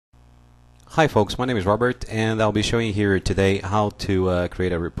Hi folks, my name is Robert and I'll be showing you here today how to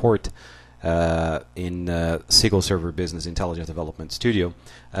create a report in SQL Server Business Intelligence Development Studio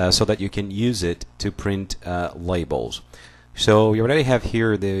so that you can use it to print labels. So you already have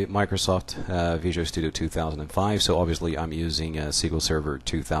here the Microsoft Visual Studio 2005, so obviously I'm using SQL Server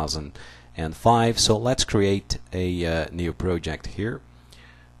 2005. So let's create a new project here.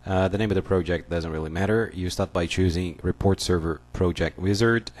 The name of the project doesn't really matter. You start by choosing Report Server Project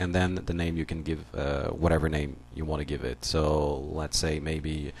Wizard, and then the name you can give whatever name you want to give it. So let's say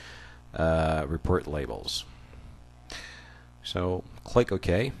maybe Report Labels. So click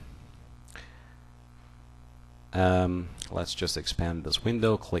OK. Let's just expand this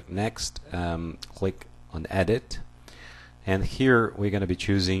window. Click Next. Click on Edit, and here we're going to be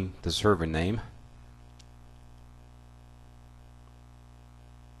choosing the server name.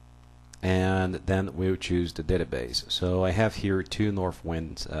 And then we'll choose the database. So I have here two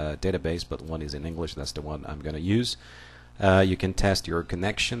Northwind database, but one is in English. That's the one I'm going to use. You can test your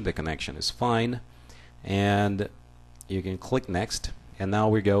connection. The connection is fine, and you can click Next. And now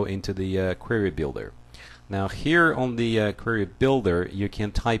we go into the Query Builder. Now here on the Query Builder, you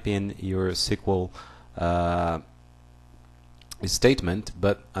can type in your SQL statement,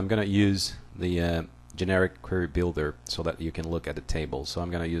 but I'm going to use the generic query builder so that you can look at the table. So I'm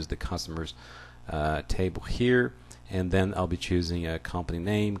going to use the customers table here, and then I'll be choosing a company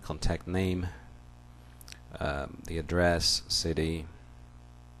name, contact name, the address, city,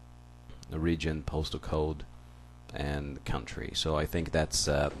 the region, postal code, and country. So I think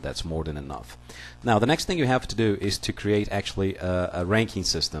that's more than enough. Now the next thing you have to do is to create actually a ranking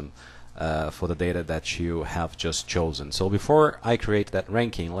system for the data that you have just chosen. So before I create that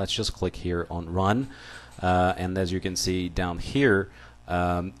ranking, let's just click here on Run, and as you can see down here,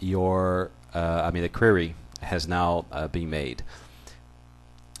 the query has now been made.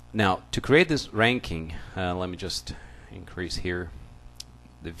 Now to create this ranking, let me just increase here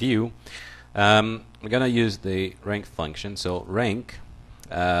the view. We're gonna use the rank function. So rank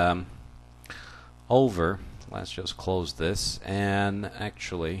over. Let's just close this, and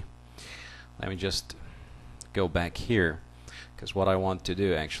actually let me just go back here, because what I want to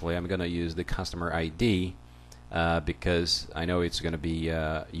do, actually, I'm going to use the customer ID because I know it's going to be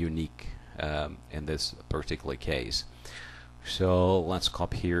unique in this particular case. So let's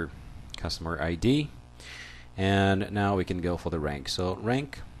copy here customer ID, and now we can go for the rank. So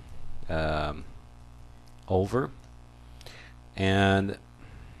rank over, and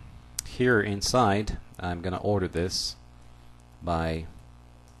here inside I'm going to order this by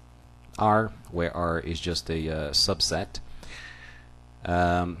R, where R is just a subset,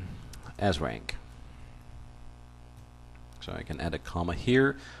 as rank. So I can add a comma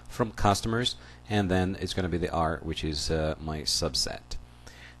here from customers, and then it's going to be the R, which is my subset.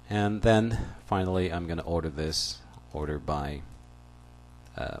 And then finally I'm going to order this by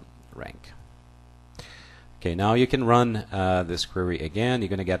rank. Okay, now you can run this query again. You're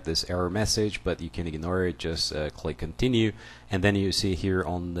going to get this error message, but you can ignore it. Just click continue, and then you see here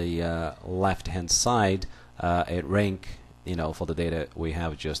on the left-hand side a rank, for the data we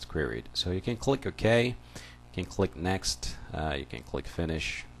have just queried. So you can click OK, you can click Next, you can click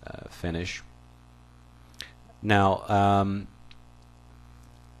Finish, Finish. Now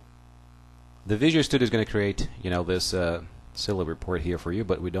the Visual Studio is going to create, this silly report here for you,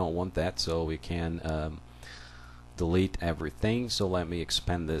 but we don't want that, so we can delete everything. So let me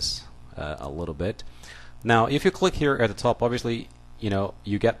expand this a little bit. Now if you click here at the top, obviously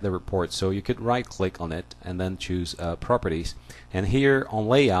you get the report, so you could right click on it and then choose properties, and here on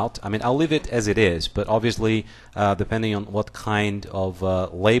layout, I'll leave it as it is, but obviously depending on what kind of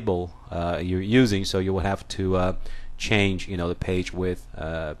label you're using, so you will have to change the page width,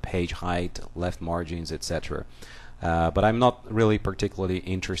 page height, left margins, etc. But I'm not really particularly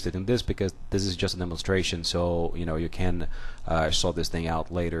interested in this because this is just a demonstration, so you can sort this thing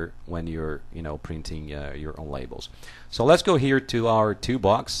out later when you're printing your own labels. So let's go here to our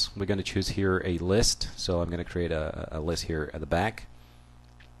toolbox. We're going to choose here a list, so I'm going to create a list here at the back.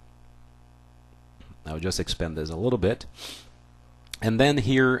 I'll just expand this a little bit, and then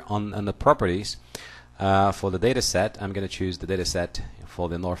here on the properties, for the data set, I'm going to choose the data set for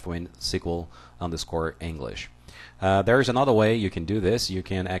the Northwind SQL _ English. There is another way you can do this. You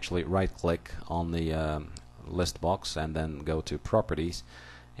can actually right click on the list box and then go to properties,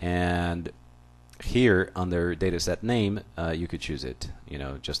 and here under dataset name you could choose it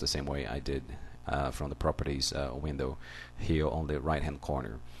just the same way I did from the properties window here on the right hand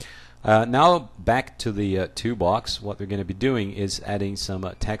corner. Now back to the toolbox. What we're going to be doing is adding some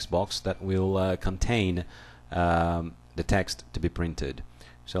text box that will contain the text to be printed.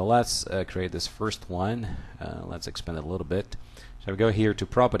 So let's create this first one. Let's expand it a little bit. So we go here to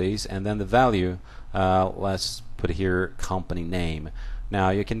properties, and then the value, let's put here company name. Now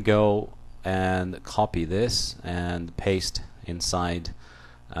you can go and copy this and paste inside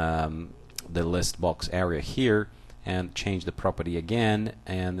the list box area here and change the property again,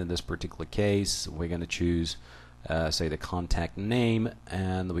 and in this particular case we're going to choose say the contact name,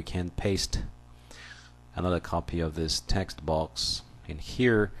 and we can paste another copy of this text box in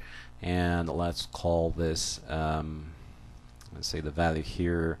here, and let's call this let's say the value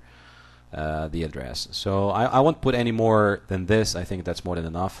here the address. So I won't put any more than this. I think that's more than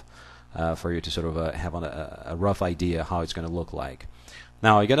enough for you to sort of have a rough idea how it's going to look like.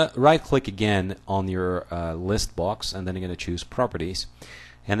 Now you're going to right click again on your list box, and then you're going to choose properties,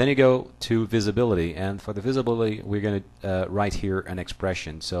 and then you go to visibility, and for the visibility we're going to write here an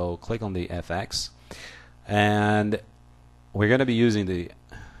expression. So click on the fx, and we're going to be using the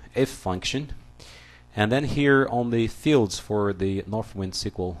if function, and then here on the fields for the Northwind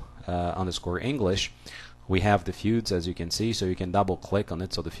SQL underscore English, we have the fields, as you can see, so you can double click on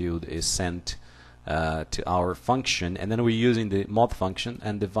it so the field is sent to our function, and then we're using the mod function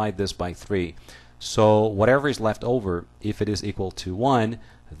and divide this by 3. So whatever is left over, if it is equal to 1,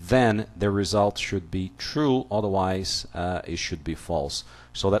 then the result should be true, otherwise it should be false,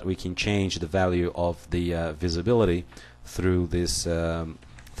 so that we can change the value of the visibility through this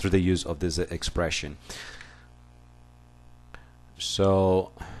through the use of this expression.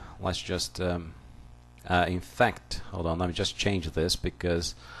 So let's just in fact, hold on, let me just change this,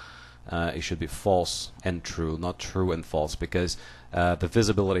 because it should be false and true, not true and false, because the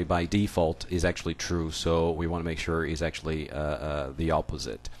visibility by default is actually true, so we want to make sure it's actually the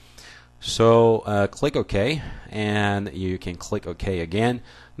opposite. So click OK, and you can click OK again.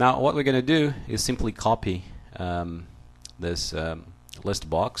 Now what we're going to do is simply copy this list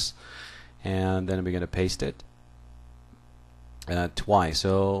box, and then we're going to paste it twice.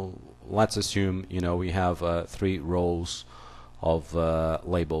 So let's assume we have 3 rows of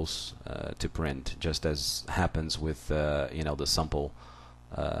labels to print, just as happens with the sample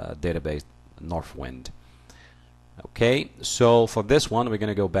database Northwind. Okay, so for this one we're going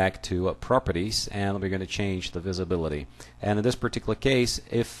to go back to properties, and we're going to change the visibility, and in this particular case,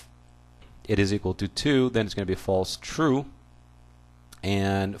 if it is equal to 2, then it's going to be false true.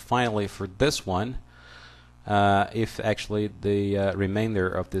 And finally for this one, if actually the remainder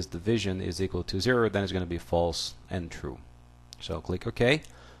of this division is equal to 0, then it's going to be false and true. So click OK,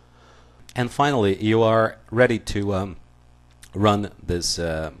 and finally you are ready to run this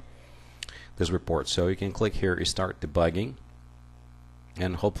this report. So you can click here, start debugging,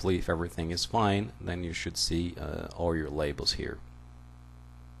 and hopefully if everything is fine, then you should see all your labels here.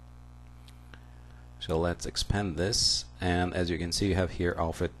 So let's expand this, and as you can see, you have here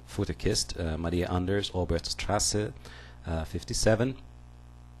Alfred Futterkist, Maria Anders, Obertstrasse 57,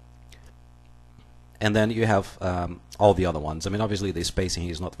 and then you have all the other ones. I mean, obviously the spacing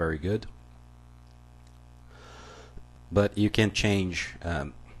is not very good, but you can change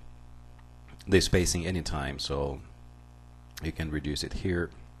the spacing anytime, so you can reduce it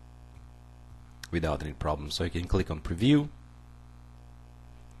here without any problem. So you can click on preview,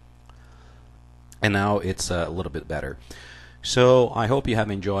 and now it's a little bit better. So I hope you have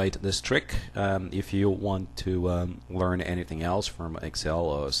enjoyed this trick. If you want to learn anything else from Excel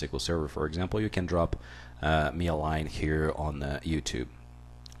or SQL Server, for example, you can drop me a line here on YouTube.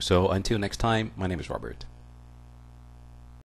 So until next time, my name is Robert.